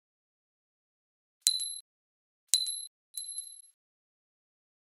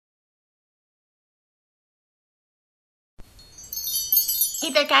Hey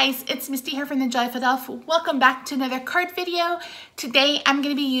there guys, it's Misty here from TheJollyFatElf. Welcome back to another card video. Today I'm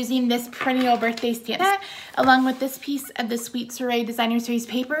going to be using this perennial birthday stamp along with this piece of the Sweet Soiree Designer Series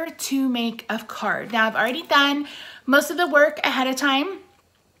paper to make a card. Now I've already done most of the work ahead of time.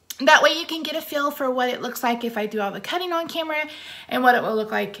 That way you can get a feel for what it looks like if I do all the cutting on camera and what it will look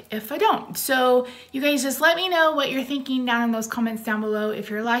like if I don't. So you guys just let me know what you're thinking down in those comments down below.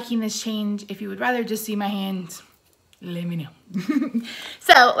 If you're liking this change, if you would rather just see my hands, let me know.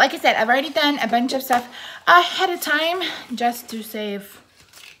 So, like I said, I've already done a bunch of stuff ahead of time just to save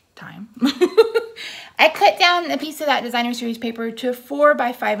time. I cut down a piece of that Designer Series paper to 4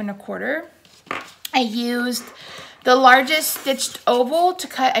 by 5 1/4. I used the largest stitched oval to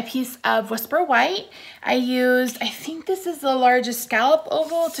cut a piece of Whisper White. I think this is the largest scallop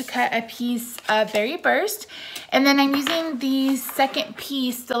oval to cut a piece of Berry Burst. And then I'm using the second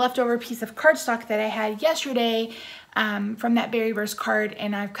piece, the leftover piece of cardstock that I had yesterday from that Berry Burst card,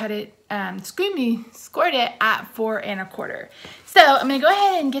 and I've cut it, scored it at 4 1/4. So I'm gonna go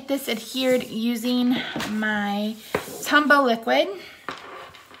ahead and get this adhered using my Tumbo liquid.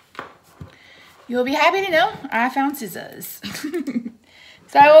 You'll be happy to know I found scissors.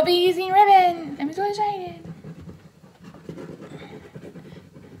 So I will be using ribbon. I'm so excited.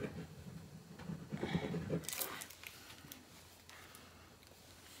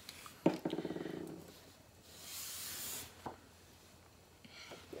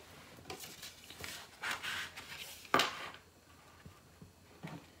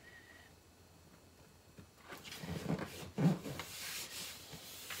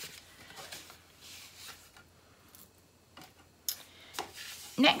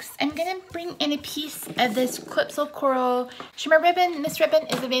 Next, I'm gonna bring in a piece of this Clipsal Coral Shimmer ribbon. This ribbon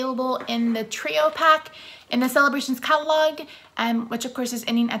is available in the trio pack in the Celebrations catalog, which of course is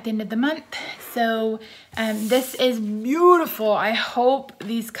ending at the end of the month. So this is beautiful. I hope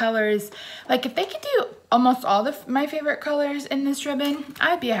these colors, like if they could do almost all of my favorite colors in this ribbon,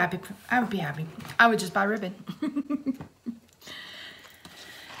 I would be happy. I would just buy ribbon.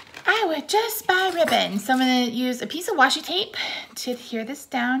 I would just buy ribbon. So I'm going to use a piece of washi tape to adhere this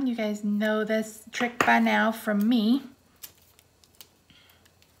down. You guys know this trick by now from me.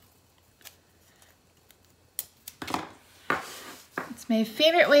 It's my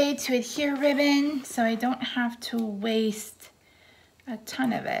favorite way to adhere ribbon so I don't have to waste a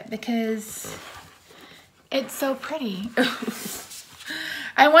ton of it because it's so pretty.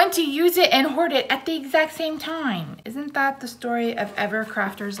 I want to use it and hoard it at the exact same time. Isn't that the story of every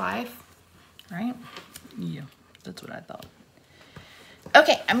crafter's life? Right? Yeah, that's what I thought.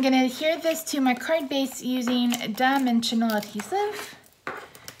 Okay, I'm going to adhere this to my card base using dimensional adhesive.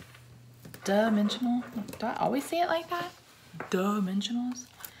 Dimensional? Do I always say it like that? Dimensionals?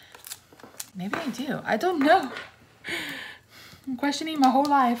 Maybe I do. I don't know. I'm questioning my whole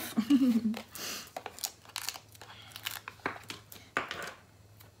life.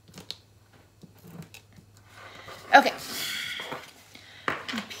 Okay,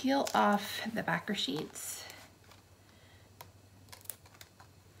 peel off the backer sheets.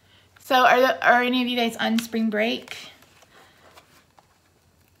 So are any of you guys on spring break?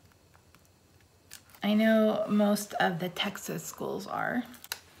 I know most of the Texas schools are.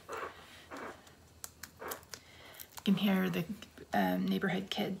 You can hear the neighborhood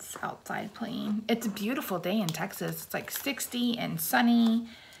kids outside playing. It's a beautiful day in Texas. It's like 60 and sunny.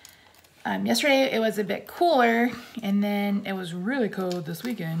 Yesterday it was a bit cooler, and then it was really cold this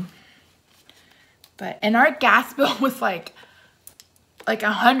weekend. And our gas bill was like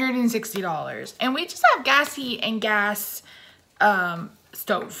 $160, and we just have gas heat and gas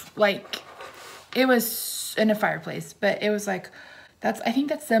stove. Like it was in a fireplace, but it was like I think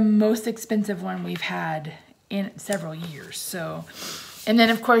that's the most expensive one we've had in several years. So, and then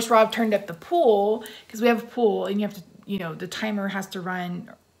of course Rob turned up the pool because we have a pool, and you have to, the timer has to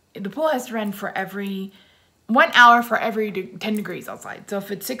run. The pool has to run for 1 hour for every 10 degrees outside. So if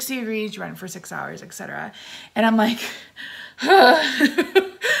it's 60 degrees, you run for 6 hours, etc. And I'm like,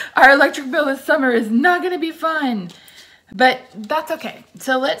 our electric bill this summer is not going to be fun. But that's okay.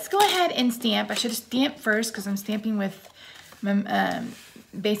 So let's go ahead and stamp. I should have stamped first because I'm stamping with my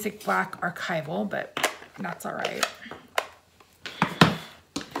basic black archival, but that's all right.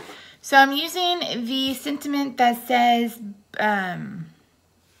 So I'm using the sentiment that says,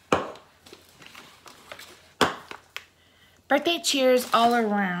 birthday cheers all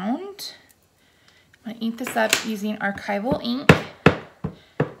around. I'm going to ink this up using archival ink.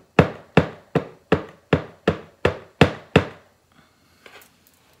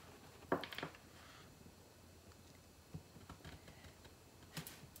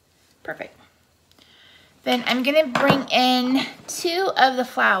 Perfect. Then I'm gonna bring in 2 of the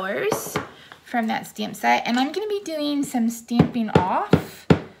flowers from that stamp set, and I'm gonna be doing some stamping off.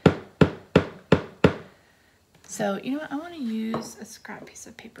 So, you know what, I wanna use a scrap piece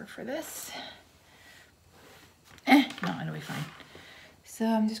of paper for this. No, it'll be fine. So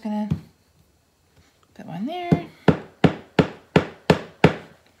I'm just gonna put one there.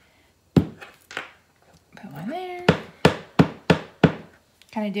 Put one there.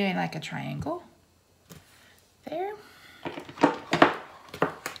 Kind of doing like a triangle. There.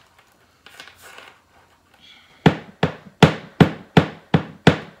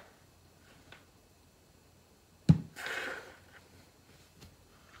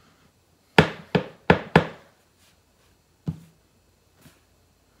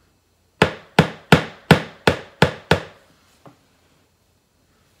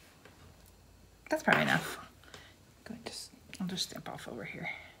 That's probably enough. I'll just stamp off over here.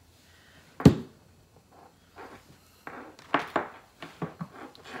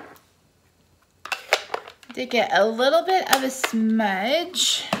 Did get a little bit of a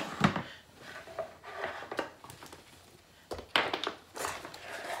smudge.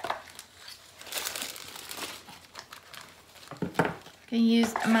 I'm gonna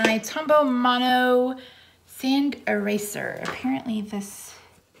use my Tombow Mono sand eraser. Apparently this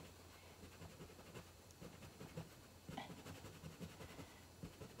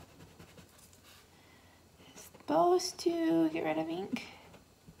is supposed to get rid of ink.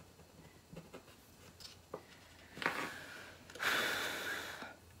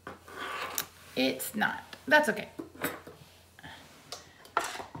 It's not. That's okay. I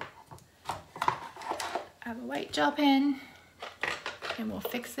have a white gel pen and we'll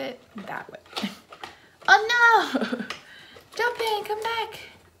fix it that way. Oh no! Gel pen, come back.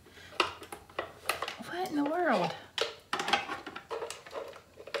 What in the world?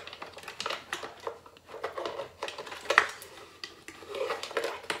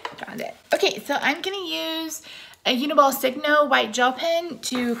 Found it. Okay, so I'm gonna use a Uniball Signo white gel pen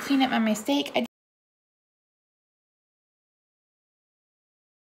to clean up my mistake.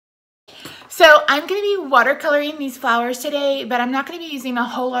 So I'm going to be watercoloring these flowers today, but I'm not going to be using a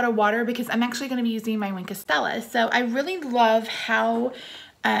whole lot of water because I'm actually going to be using my Wink of Stella. So I really love how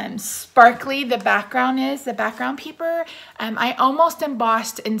sparkly the background is, the background paper. I almost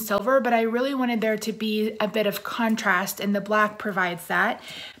embossed in silver, but I really wanted there to be a bit of contrast, and the black provides that.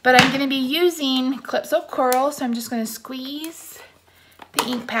 But I'm going to be using Calypso Coral, so I'm just going to squeeze the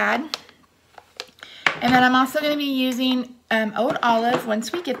ink pad. And then I'm also going to be using Old Olive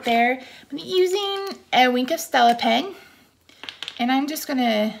once we get there. I'm using a Wink of Stella pen. And I'm just going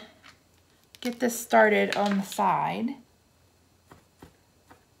to get this started on the side.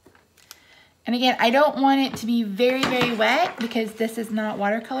 And again, I don't want it to be very, very wet because this is not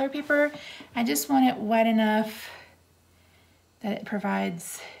watercolor paper. I just want it wet enough that it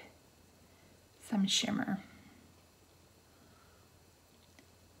provides some shimmer.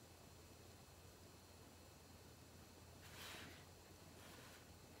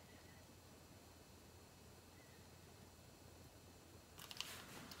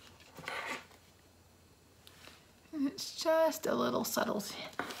 It's just a little subtle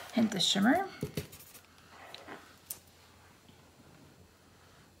hint of shimmer.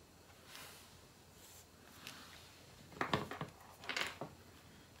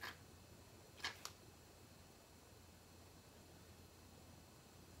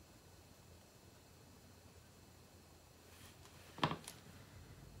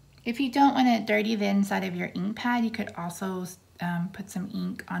 If you don't want to dirty the inside of your ink pad, you could also put some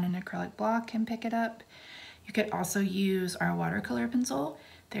ink on an acrylic block and pick it up. You could also use our watercolor pencil.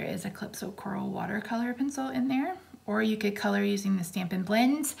 There is a Calypso Coral watercolor pencil in there, or you could color using the Stampin'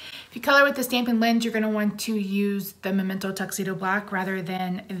 Blends. If you color with the Stampin' Blends, you're going to want to use the Memento Tuxedo Black rather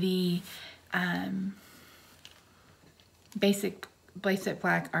than the basic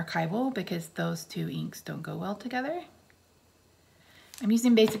black archival, because those two inks don't go well together. I'm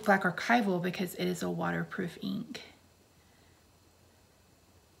using basic black archival because it is a waterproof ink.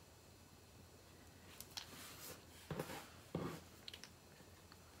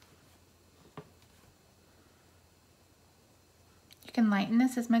 You can lighten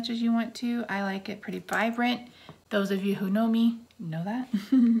this as much as you want to. I like it pretty vibrant. Those of you who know me know that.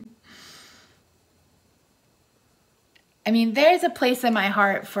 I mean, there's a place in my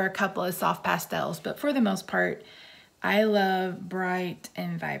heart for a couple of soft pastels, but for the most part, I love bright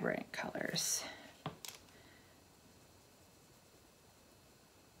and vibrant colors.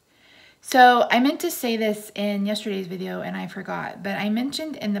 So I meant to say this in yesterday's video and I forgot, but I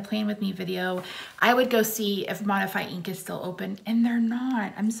mentioned in the Plan With Me video, I would go see if Modify Ink is still open, and they're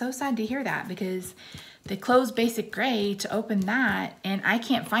not. I'm so sad to hear that because they closed Basic Gray to open that and I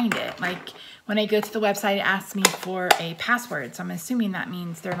can't find it. Like when I go to the website, it asks me for a password. So I'm assuming that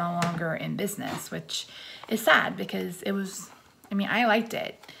means they're no longer in business, which is sad because it was, I mean, I liked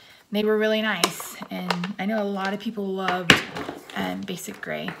it. They were really nice. And I know a lot of people loved Basic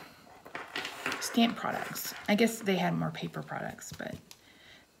Gray stamp products. I guess they had more paper products, but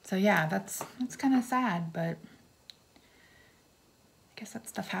so yeah, that's kind of sad, but I guess that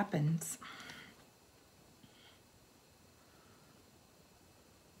stuff happens.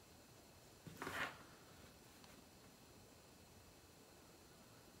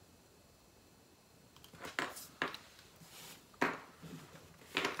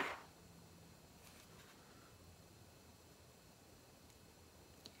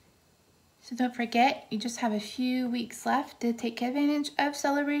 So don't forget, you just have a few weeks left to take advantage of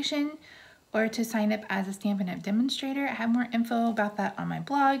Celebration or to sign up as a Stampin' Up! Demonstrator. I have more info about that on my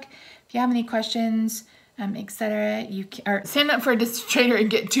blog. If you have any questions, etc., you can, or sign up for a demonstrator and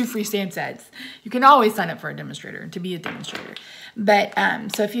get 2 free stamp sets. You can always sign up for a demonstrator to be a demonstrator. But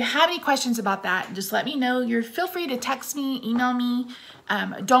so if you have any questions about that, just let me know. Feel free to text me, email me.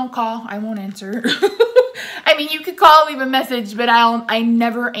 Don't call, I won't answer. I mean, you could call, leave a message, but I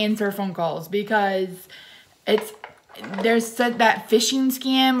never answer phone calls because there's that phishing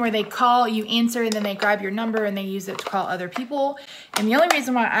scam where they call, you answer, and then they grab your number and they use it to call other people. And the only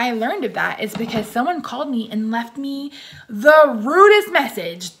reason why I learned of that is because someone called me and left me the rudest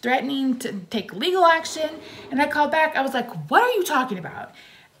message threatening to take legal action. And I called back. I was like, what are you talking about?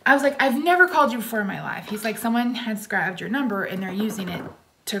 I was like, I've never called you before in my life. He's like, someone has grabbed your number and they're using it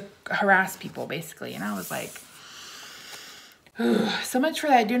to harass people, basically. And I was like, so much for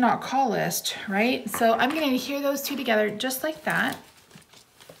that do not call list, right? So I'm going to adhere those two together just like that.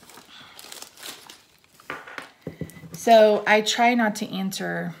 So I try not to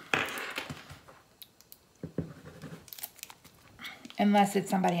answer unless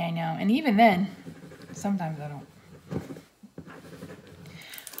it's somebody I know. And even then, sometimes I don't.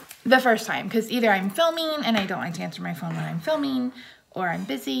 The first time, because either I'm filming and I don't like to answer my phone when I'm filming, or I'm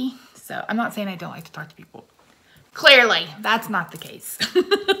busy. So I'm not saying I don't like to talk to people. Clearly, that's not the case.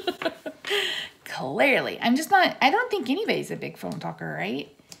 Clearly. I'm just not, I don't think anybody's a big phone talker, right?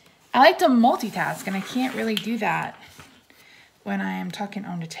 I like to multitask, and I can't really do that when I am talking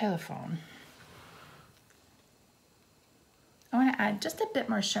on the telephone. I want to add just a bit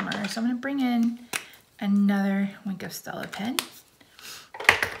more shimmer, so I'm going to bring in another Wink of Stella pen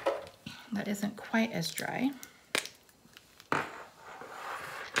that isn't quite as dry.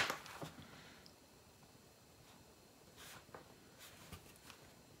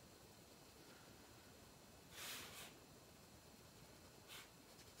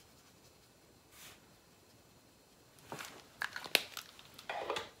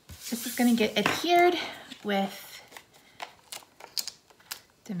 This is going to get adhered with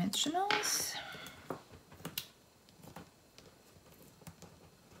dimensionals.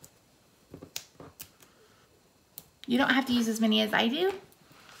 You don't have to use as many as I do.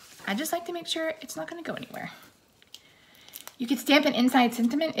 I just like to make sure it's not going to go anywhere. You could stamp an inside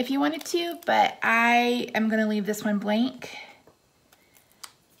sentiment if you wanted to, but I am going to leave this one blank.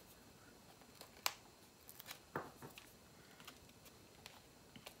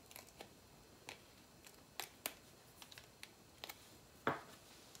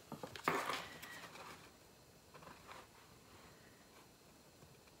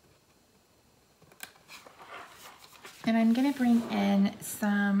 And I'm going to bring in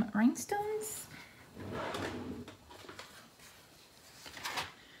some rhinestones.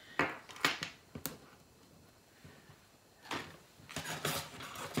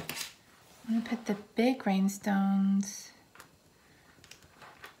 I'm going to put the big rhinestones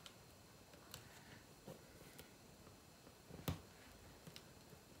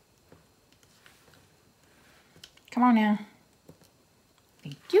come on now.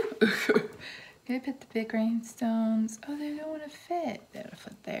 Thank you. I'm gonna put the big rhinestones. Oh, they don't want to fit. They don't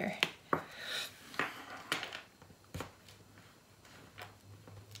fit there.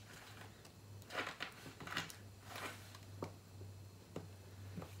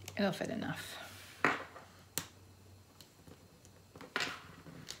 It'll fit enough.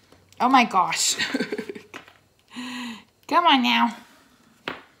 Oh my gosh. Come on now.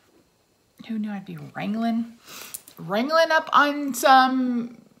 Who knew I'd be wrangling up on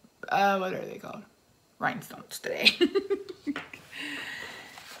some what are they called? Rhinestones today.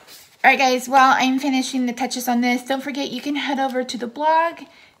 Alright guys, while I'm finishing the touches on this, don't forget you can head over to the blog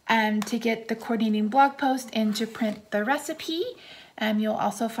to get the coordinating blog post and to print the recipe. You'll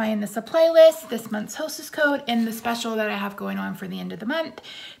also find the supply list, this month's hostess code, and the special that I have going on for the end of the month.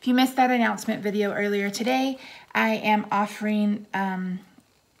 If you missed that announcement video earlier today, I am offering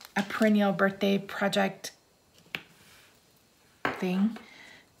a perennial birthday project thing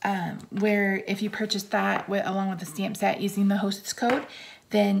where if you purchase that along with the stamp set using the hostess code,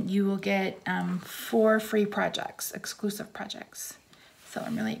 then you will get 4 free projects, exclusive projects. So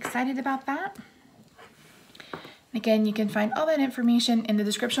I'm really excited about that. Again, you can find all that information in the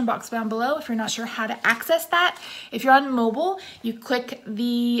description box down below if you're not sure how to access that. If you're on mobile, you click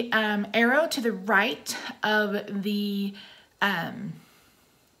the arrow to the right of the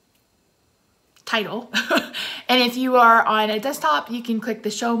title. And if you are on a desktop, you can click the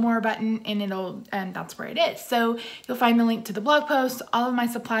show more button and that's where it is. So you'll find the link to the blog post, all of my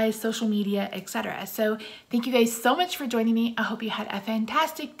supplies, social media, etc. So thank you guys so much for joining me. I hope you had a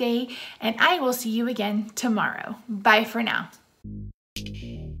fantastic day and I will see you again tomorrow. Bye for now.